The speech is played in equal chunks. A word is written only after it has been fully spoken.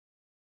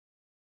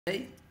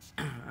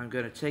I'm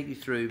going to take you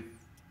through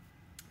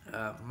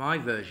my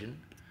version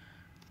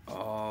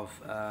of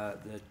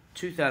the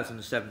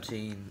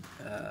 2017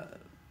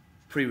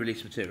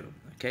 pre-release material.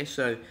 Okay,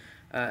 so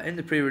in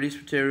the pre-release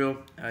material,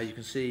 you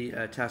can see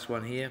task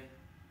 1 here,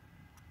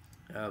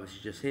 which is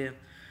just here.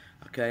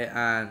 Okay,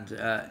 and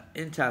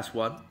in task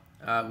 1,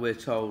 we're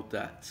told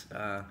that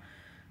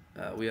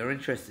we are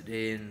interested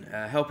in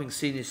helping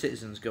senior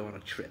citizens go on a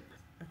trip.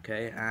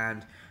 Okay,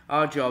 and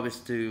our job is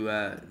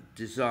to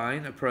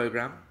design a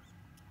program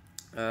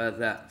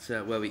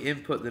where we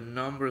input the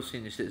number of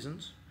senior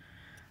citizens,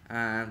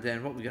 and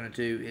then what we're going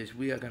to do is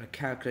we are going to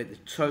calculate the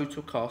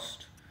total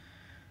cost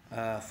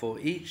for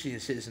each senior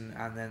citizen,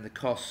 and then the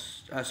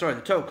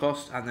total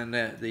cost, and then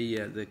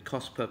the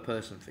cost per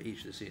person for each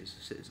of the senior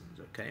citizens.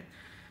 Okay,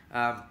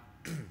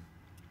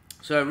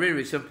 so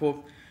really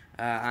simple,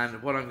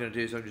 and what I'm going to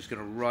do is I'm just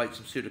going to write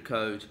some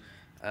pseudocode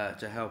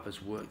to help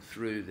us work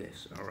through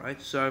this. All right,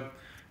 so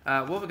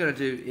what we're going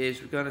to do is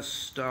we're going to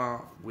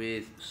start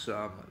with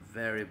some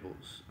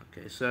variables.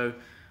 Okay, so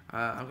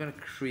I'm going to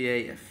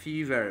create a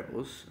few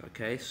variables.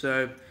 Okay,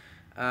 so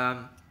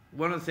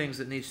one of the things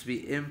that needs to be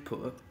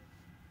input,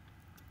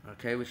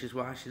 okay, which is,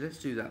 well, actually, let's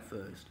do that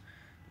first.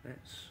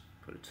 Let's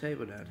put a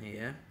table down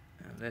here,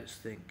 and let's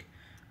think.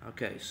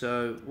 Okay,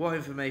 so what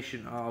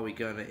information are we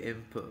going to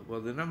input?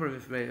 Well, the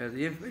information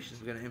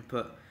we're going to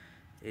input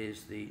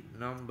is the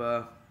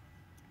number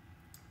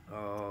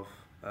of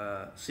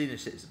senior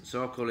citizens.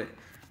 So I'll call it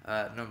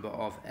number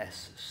of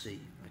SC.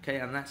 Okay,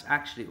 and that's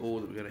actually all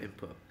that we're going to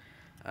input.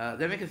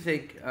 Then we can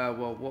think,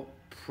 well, what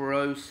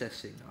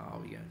processing are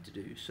we going to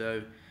do?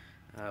 So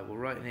we'll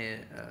write in here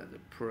the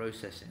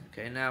processing.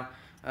 Okay, now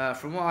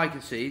from what I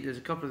can see, there's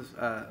a couple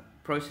of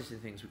processing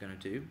things we're going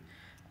to do.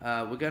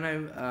 We're going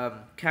to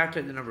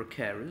calculate the number of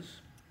carers.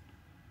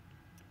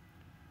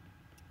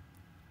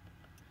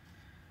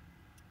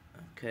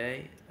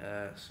 Okay,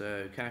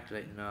 so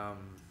calculate num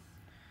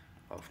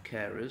of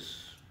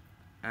carers,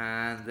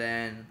 and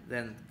then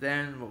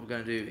what we're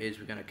going to do is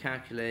we're going to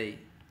calculate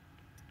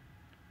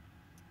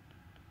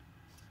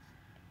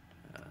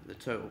the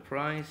total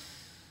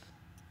price,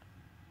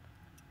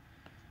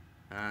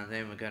 and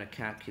then we're going to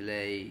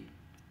calculate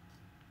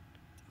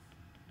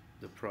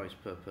the price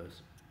per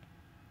person.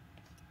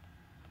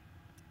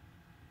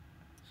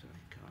 Sorry,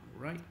 can't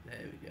write. There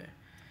we go.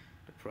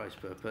 The price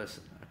per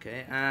person.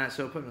 Okay,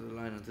 so I'll put another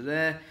line onto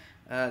there.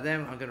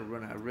 Then I'm going to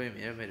run out of room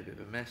here. I made a bit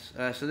of a mess.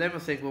 So then we'll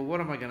think, well,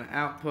 what am I going to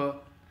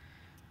output?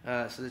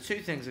 So the two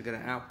things I'm going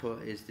to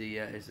output is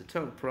the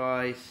total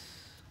price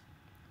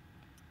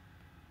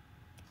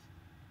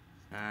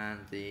and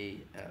the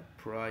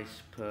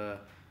price per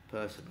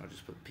person. I'll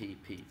just put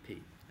PPP.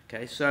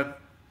 Okay, so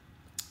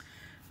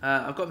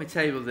I've got my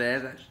table there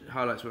that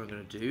highlights what I'm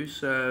going to do.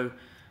 So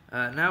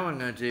now what I'm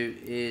going to do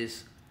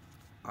is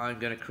I'm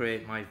going to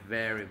create my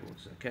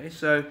variables. Okay,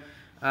 so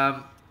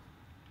I'm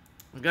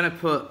going to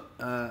put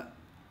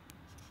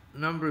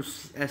number of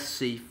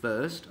SC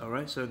first. All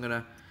right, so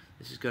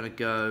this is going to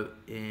go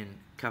in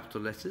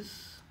capital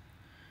letters.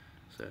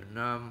 So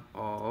num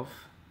of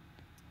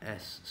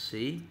SC,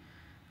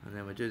 and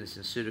then we're doing this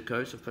in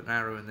pseudocode. So put an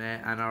arrow in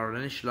there, and I'll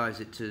initialize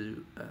it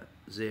to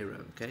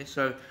 0. Okay,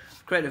 so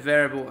I've created a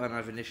variable and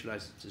I've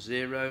initialized it to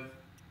 0,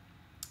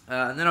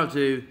 and then I'll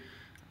do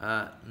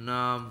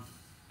num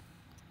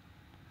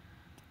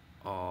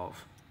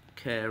of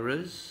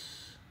carers.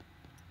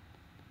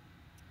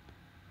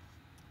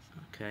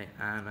 Okay,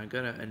 and I'm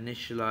going to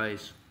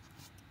initialize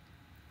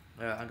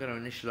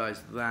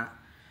that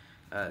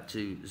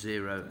to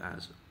 0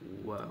 as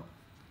well.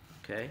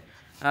 Okay.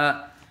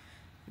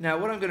 Now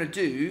what I'm going to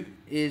do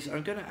is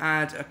I'm going to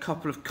add a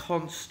couple of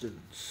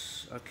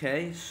constants.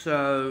 Okay,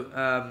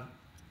 so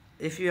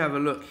if you have a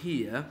look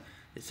here,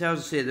 it tells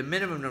us here the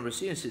minimum number of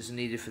senior citizens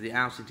needed for the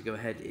outing to go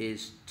ahead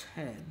is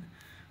 10.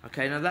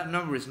 Okay, now that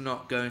number is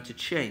not going to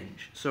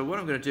change. So what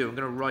I'm going to do, I'm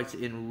going to write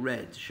it in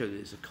red to show that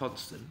it's a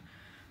constant.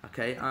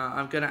 Okay,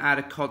 I'm going to add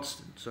a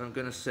constant. So I'm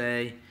going to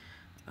say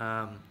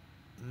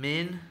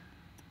min.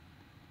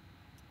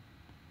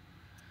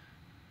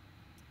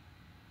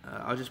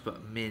 I'll just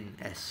put min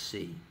SC.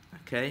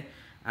 Okay,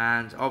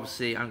 and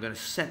obviously I'm going to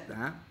set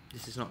that.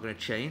 This is not going to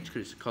change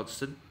because it's a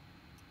constant.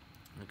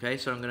 Okay,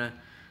 so I'm going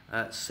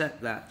to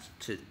set that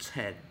to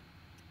 10.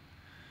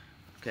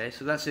 Okay,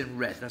 so that's in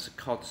red. That's a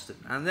constant.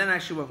 And then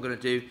actually what I'm going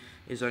to do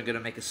is I'm going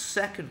to make a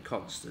second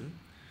constant.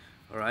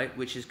 All right,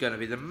 which is going to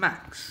be the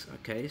max.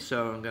 Okay,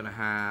 so I'm going to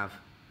have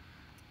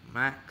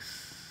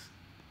max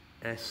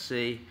SC,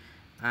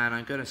 and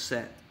I'm going to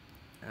set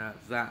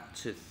that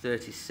to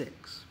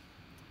 36.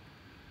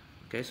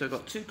 Okay, so I've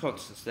got two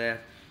constants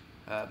there,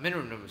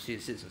 minimum number of senior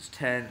citizens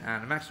 10,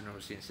 and a maximum number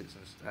of senior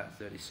citizens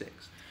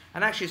 36.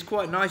 And actually it's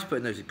quite nice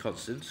putting those in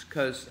constants,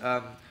 because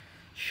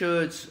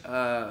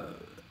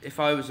if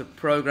I was a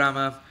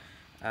programmer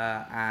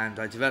and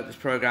I developed this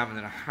program and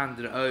then I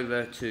handed it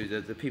over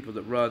to the people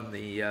that run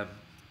the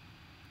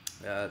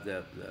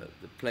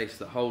place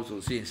that holds all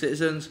the senior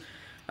citizens,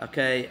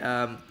 okay,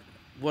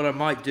 what I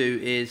might do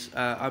is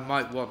I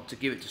might want to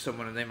give it to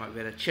someone and they might be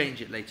able to change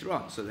it later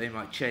on. So they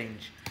might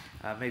change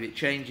maybe it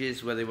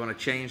changes where they want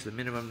to change the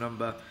minimum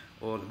number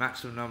or the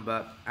maximum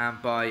number,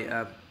 and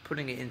by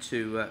putting it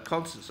into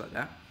constants like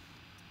that,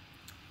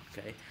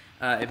 okay,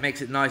 it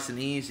makes it nice and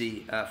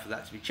easy for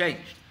that to be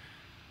changed,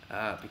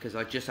 because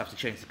I just have to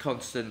change the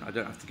constant. I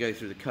don't have to go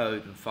through the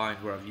code and find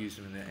where I've used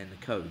them in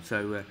the code.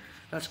 So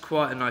that's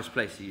quite a nice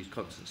place to use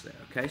constants there.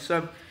 Okay,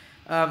 so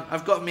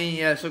I've got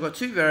so I've got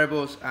two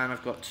variables and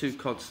I've got two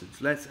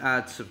constants. Let's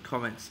add some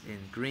comments in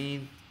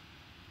green.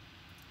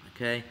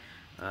 Okay,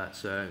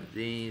 so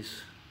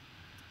these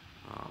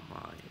are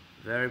my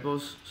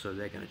variables, so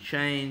they're going to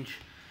change,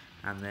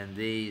 and then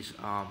these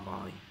are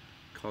my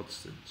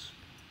constants.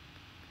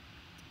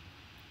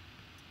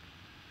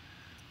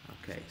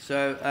 Okay,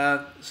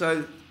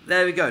 so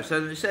there we go.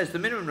 So it says the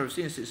minimum number of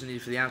senior citizens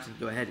needed for the outing to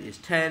go ahead is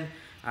 10,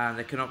 and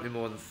there cannot be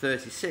more than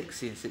 36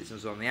 senior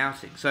citizens on the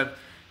outing. So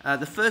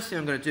the first thing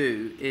I'm going to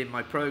do in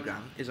my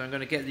program is I'm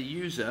going to get the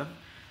user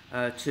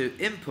to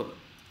input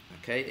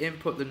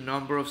the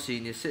number of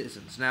senior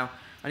citizens. Now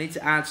I need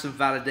to add some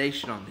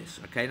validation on this.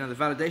 Okay, now the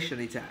validation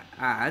I need to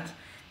add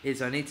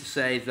is I need to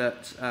say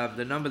that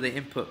the number they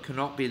input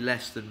cannot be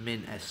less than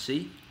min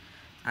SC,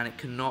 and it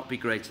cannot be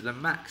greater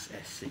than max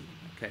SC.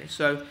 Okay,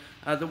 so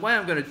the way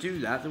I'm going to do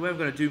that, the way I'm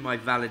going to do my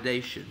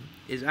validation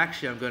is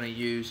actually I'm going to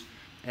use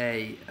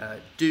a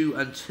do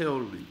until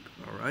loop.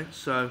 All right,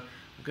 so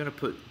I'm going to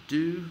put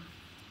do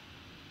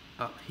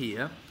up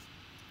here,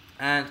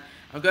 and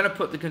I'm going to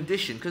put the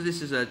condition, because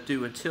this is a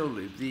do until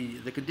loop,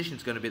 the condition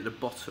is going to be at the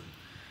bottom.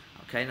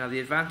 Okay, now the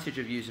advantage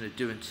of using a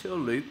do until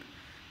loop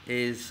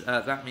is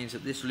that means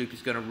that this loop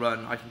is going to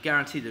run, I can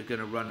guarantee they're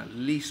going to run at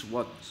least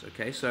once.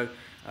 Okay, so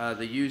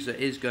the user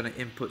is going to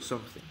input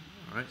something.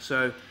 All right,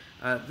 so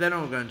then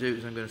all I'm going to do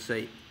is I'm going to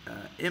say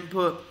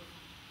input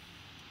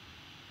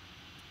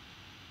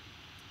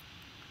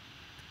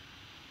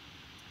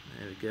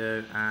there we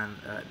go, and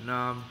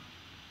num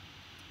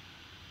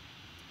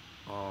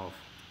of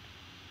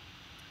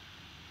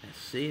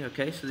SC.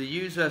 Okay, so the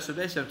user, so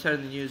basically I'm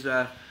telling the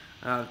user,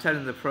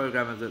 telling the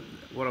programmer that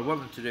what I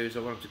want them to do is I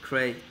want them to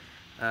create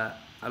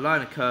a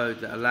line of code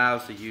that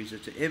allows the user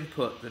to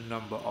input the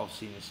number of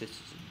senior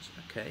citizens.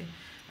 Okay,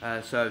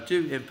 so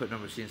do input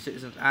number of senior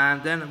citizens,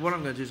 and then what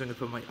I'm going to do is I'm going to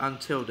put my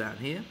until down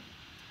here.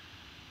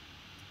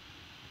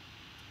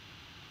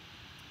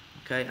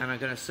 Okay, and I'm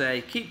going to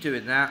say keep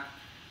doing that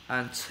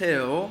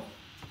until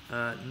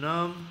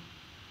num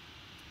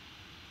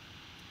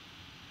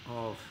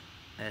of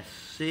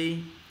SC,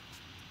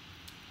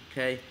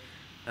 okay,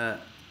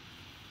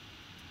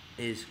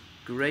 is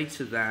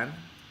greater than,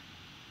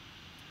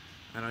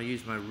 and I'll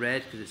use my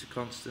red because it's a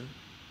constant,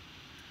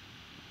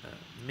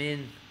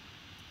 min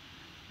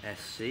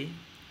SC,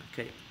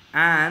 okay,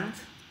 and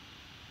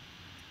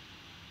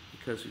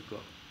because we've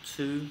got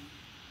 2,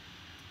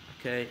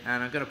 okay,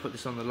 and I'm going to put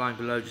this on the line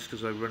below just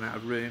because I run out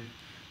of room.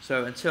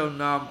 So until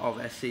num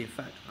of SC, in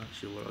fact,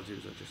 actually what I'll do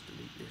is I'll just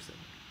delete this,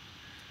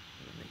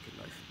 that'll make it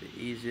life a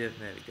bit easier.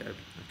 There we go.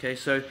 Okay,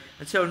 so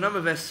until num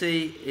of SC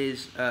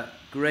is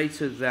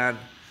greater than,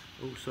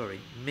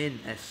 min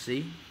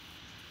SC,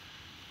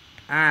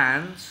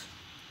 and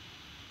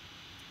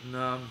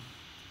num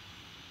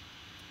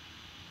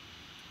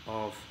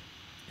of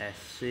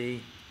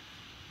SC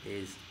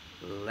is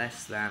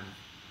less than,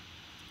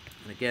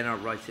 and again I'll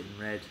write it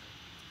in red,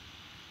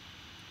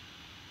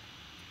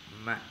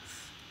 max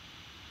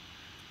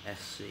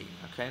SC.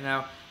 Okay,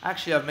 now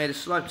actually I've made a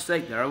slight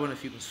mistake there. I wonder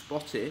if you can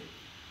spot it,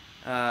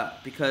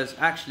 because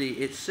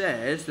actually it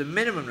says the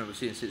minimum number of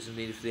senior citizens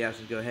needed for the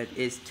outing to go ahead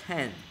is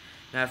 10.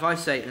 Now if I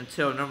say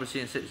until number of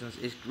senior citizens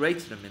is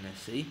greater than min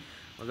SC,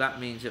 well that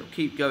means it'll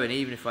keep going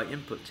even if I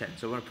input 10.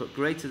 So I want to put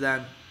greater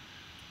than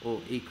or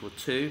equal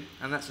to,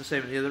 and that's the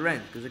same at the other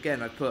end, because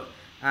again I put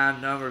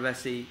and number of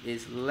SC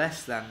is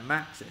less than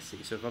max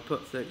SC. So if I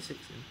put 36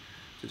 in,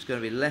 so it's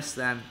going to be less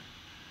than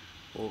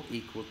or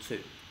equal to.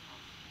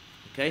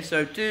 Okay,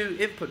 so do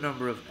input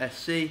number of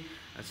SC,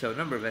 and so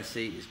number of SC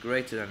is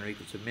greater than or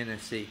equal to min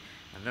SC,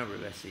 and number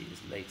of SC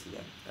is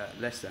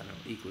less than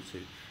or equal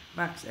to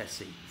max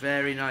SC.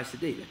 Very nice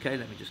indeed. Okay,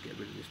 let me just get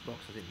rid of this box.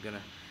 I think I'm going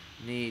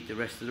to need the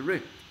rest of the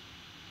room.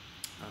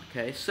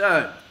 Okay,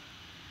 so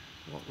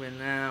what we're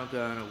now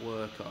going to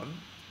work on,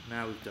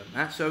 now we've done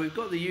that, so we've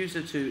got the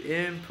user to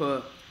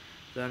input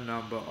the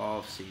number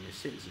of senior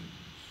citizens.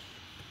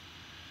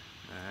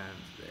 And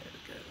there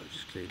we go, I'll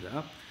just clear that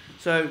up.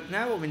 So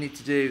now what we need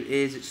to do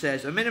is, it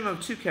says a minimum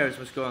of 2 carriers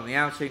must go on the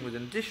outing, with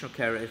an additional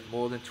carrier if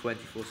more than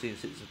 24 senior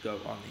citizens go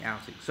on the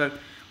outing. So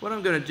what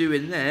I'm going to do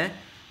in there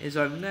is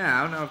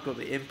now I've got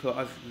the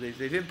input,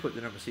 they've input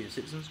the number of senior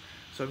citizens,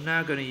 so I'm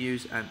now going to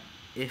use an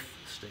if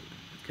statement.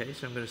 Okay,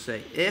 so I'm going to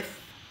say if,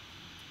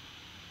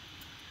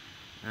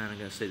 and I'm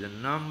going to say the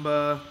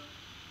number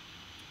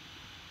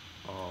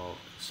of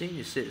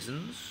senior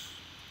citizens,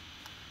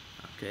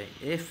 okay,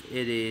 if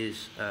it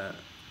is,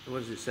 what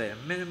does it say, a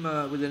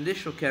minimum with an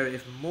additional carrier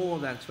if more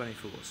than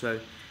 24. So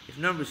if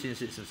number of senior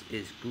citizens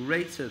is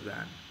greater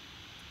than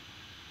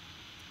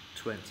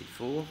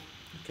 24,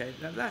 okay,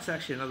 that's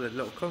actually another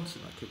little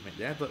constant I could make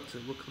there, but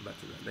we'll come back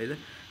to that later.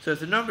 So if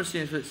the number of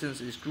senior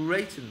citizens is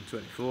greater than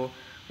 24,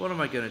 what am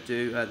I going to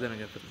do? Then I'm going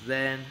to put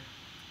then.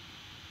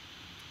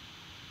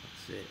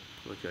 That's it.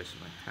 Apologise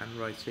for my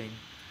handwriting.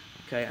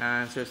 Okay,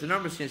 and so if the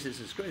number of student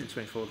citizens is greater than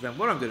 24, then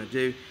what I'm going to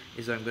do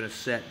is I'm going to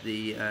set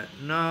the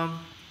num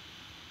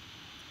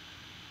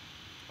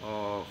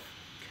of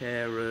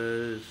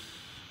carers,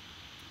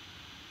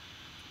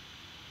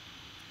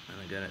 and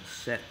I'm going to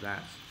set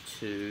that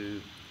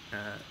to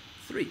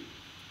 3.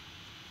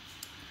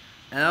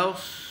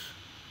 Else,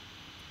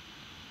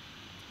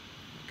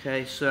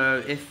 okay,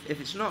 so if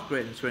it's not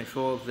greater than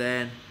 24,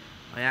 then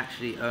I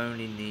actually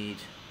only need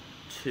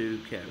 2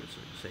 carers. So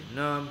I can say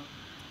num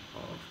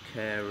of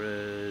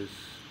carers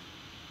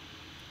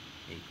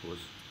equals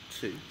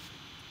 2.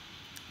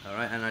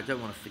 Alright, and I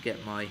don't want to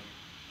forget my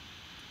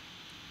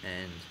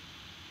end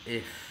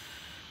if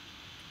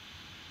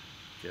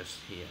just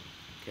here.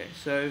 Okay,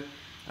 so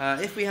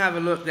if we have a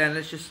look, then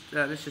let's just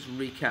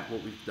recap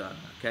what we've done.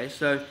 Okay,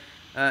 so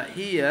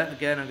here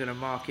again I'm going to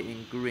mark it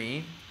in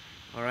green.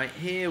 Alright,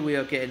 here we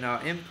are getting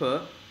our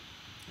input,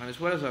 and as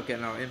well as our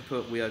getting our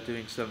input, we are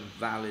doing some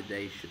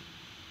validation.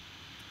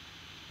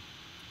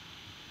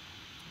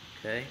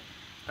 Okay,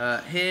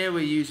 here we're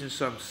using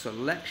some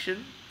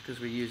selection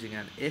because we're using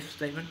an if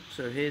statement.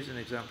 So here's an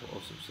example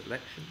of some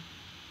selection,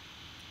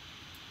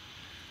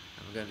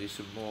 and we're going to do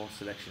some more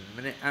selection in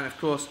a minute. And of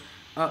course,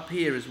 up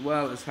here as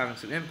well as having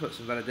some inputs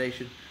and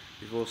validation,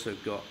 we've also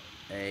got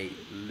a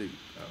loop.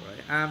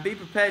 Alright, and be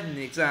prepared in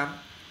the exam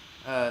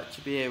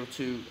to be able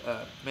to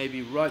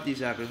maybe write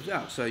these algorithms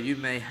out. So you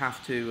may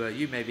have to,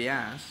 you may be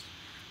asked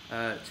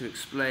to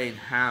explain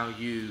how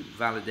you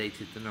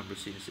validated the number of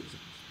senior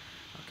citizens.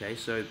 Okay,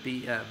 so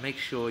make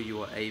sure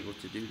you are able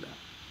to do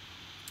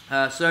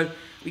that. So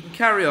we can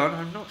carry on.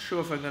 I'm not sure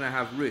if I'm going to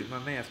have room. I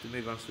may have to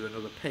move on to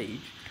another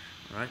page.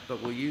 All right,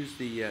 but we'll use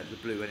the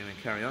blue anyway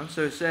and carry on.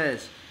 So it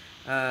says,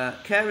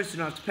 carers do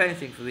not have to pay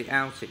anything for the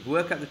outing.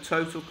 Work out the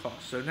total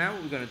cost. So now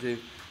what we're going to do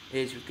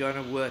is we're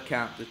going to work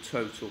out the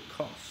total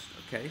cost.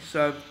 Okay,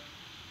 so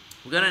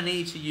we're going to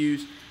need to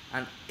use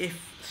an if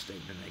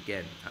statement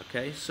again.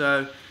 Okay,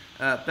 so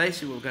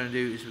basically what we're going to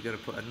do is we're going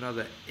to put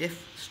another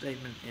if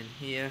statement in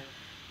here,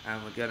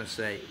 and we're going to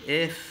say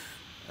if,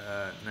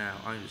 now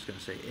I'm just going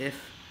to say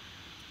if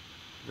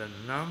the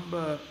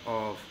number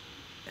of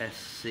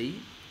SC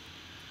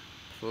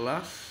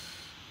plus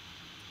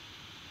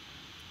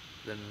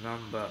the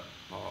number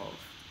of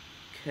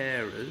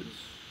carers.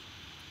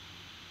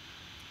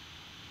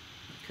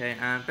 Okay,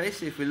 and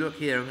basically if we look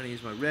here, I'm going to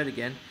use my red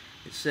again,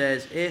 it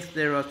says if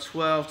there are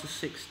 12 to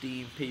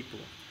 16 people.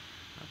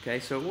 Okay,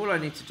 so all I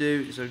need to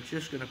do is I'm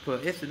just going to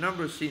put if the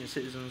number of senior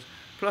citizens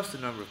plus the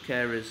number of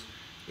carers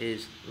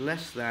is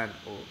less than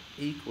or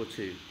equal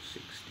to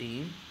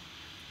 16.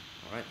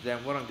 Alright,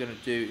 then what I'm going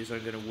to do is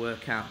I'm going to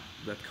work out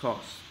the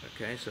cost.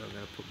 Okay, so I'm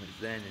going to put my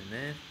then in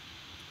there,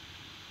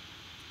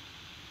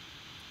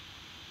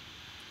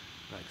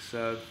 like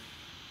so.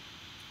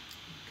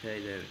 Okay,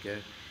 there we go.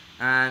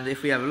 And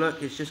if we have a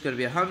look, it's just going to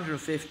be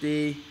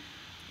 150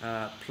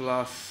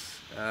 plus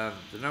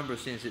the number of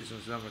senior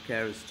citizens, the number of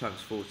carers times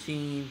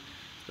 14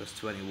 plus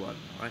 21.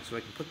 Alright, so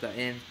I can put that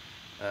in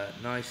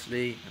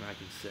nicely, and I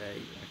can say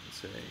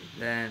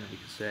then we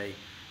can say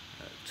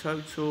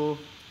total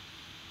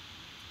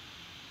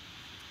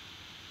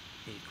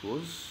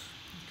equals,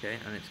 okay,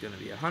 and it's going to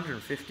be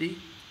 150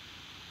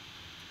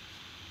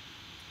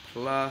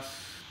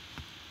 plus,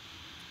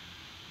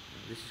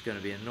 this is going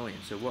to be annoying,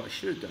 so what I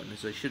should have done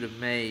is I should have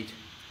made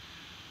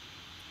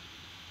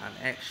an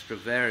extra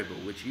variable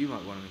which you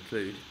might want to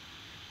include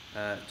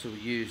to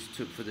use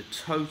for the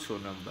total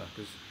number,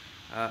 because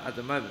at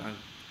the moment I'm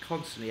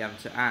constantly having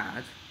to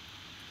add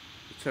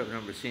the total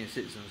number of senior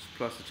citizens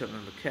plus the total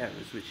number of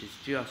carers, which is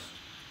just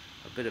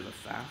a bit of a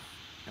faff.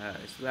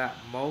 It's that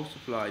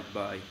multiplied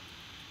by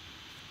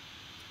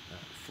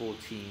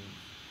 14.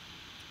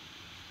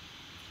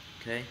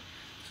 Okay,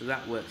 so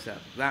that works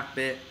out that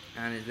bit,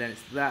 and then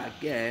it's that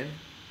again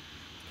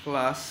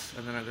plus,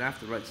 and then I'm going to have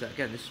to write that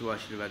again. This is why I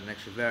should have had an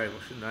extra variable,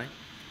 shouldn't I?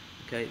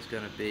 Okay, it's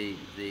going to be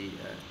the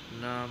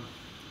num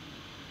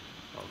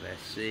of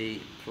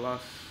SC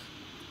plus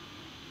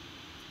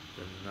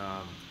the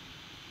num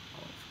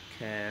of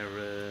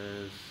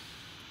carers.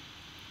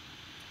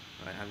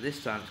 Right, and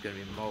this time it's going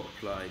to be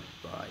multiplied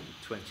by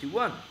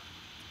 21.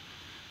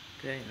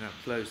 Okay, and I'll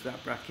close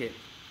that bracket,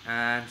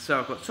 and so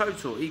I've got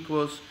total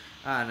equals,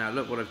 now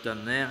look what I've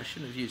done there. I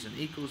shouldn't have used an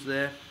equals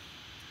there.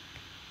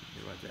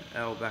 Let me write that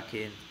L back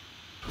in.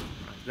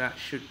 Right, that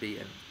should be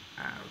an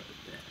arrow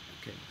there.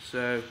 Okay,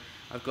 so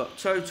I've got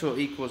total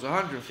equals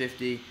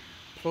 150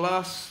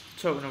 plus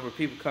the total number of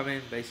people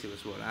coming, basically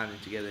that's what I'm adding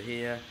together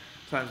here,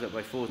 times that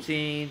by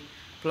 14,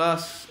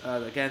 plus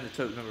again the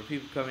total number of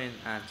people coming,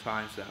 and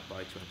times that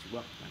by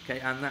 21. Okay,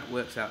 and that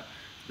works out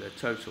the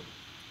total.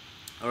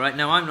 Alright,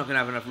 now I'm not going to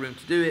have enough room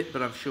to do it,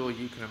 but I'm sure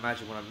you can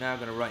imagine what I'm now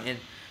going to write in.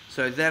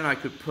 So then I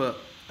could put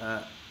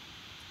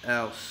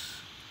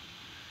else,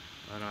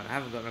 and I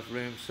haven't got enough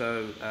room,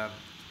 so there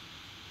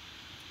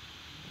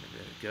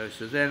we go.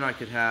 So then I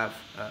could have,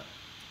 oh,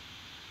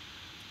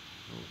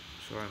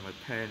 sorry, my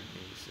pen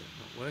is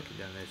not working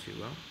down there too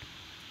well.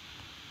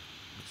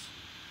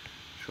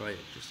 try it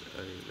just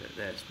over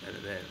there. It's better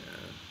there.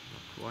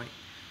 Not quite.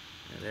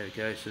 There we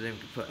go. So then we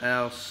can put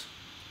else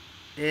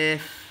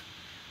if.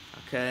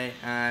 Okay,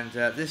 and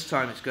this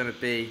time it's going to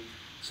be.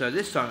 So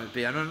this time it would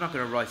be. And I'm not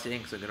going to write it in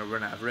because I'm going to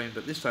run out of room.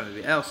 But this time it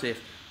would be else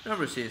if the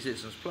number of senior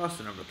citizens plus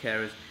the number of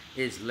carers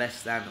is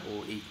less than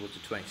or equal to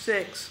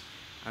 26,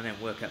 and then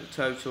work out the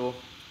total.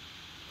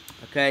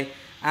 Okay,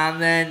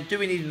 and then do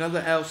we need another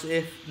else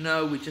if?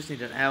 No, we just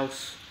need an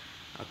else.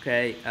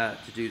 Okay,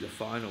 to do the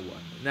final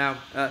one. Now,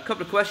 a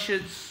couple of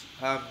questions.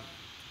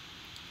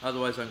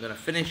 Otherwise, I'm going to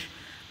finish.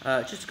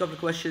 Just a couple of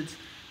questions.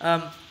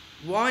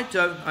 Why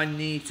don't I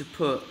need to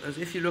put, as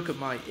if you look at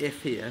my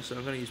if here, so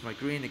I'm going to use my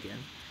green again.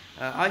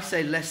 I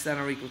say less than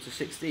or equal to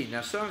 16.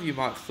 Now, some of you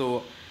might have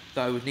thought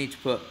that I would need to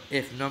put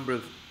if number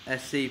of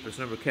SC plus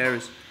number of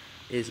carers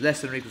is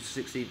less than or equal to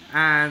 16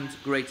 and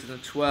greater than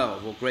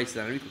 12, or greater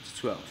than or equal to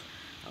 12.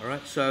 All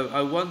right, so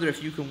I wonder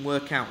if you can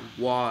work out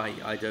why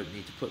I don't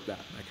need to put that.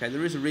 Okay,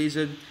 there is a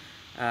reason,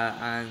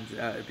 and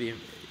it'd be,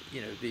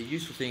 it'd be a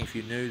useful thing if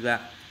you knew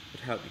that.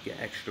 It'd help you get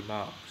extra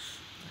marks.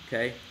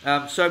 Okay,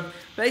 so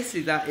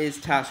basically that is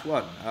task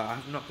 1.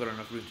 I've not got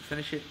enough room to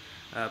finish it,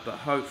 but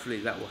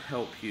hopefully that will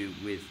help you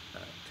with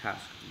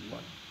task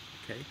 1.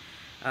 Okay,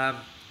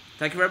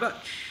 thank you very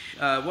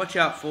much. Watch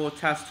out for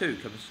task 2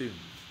 coming soon.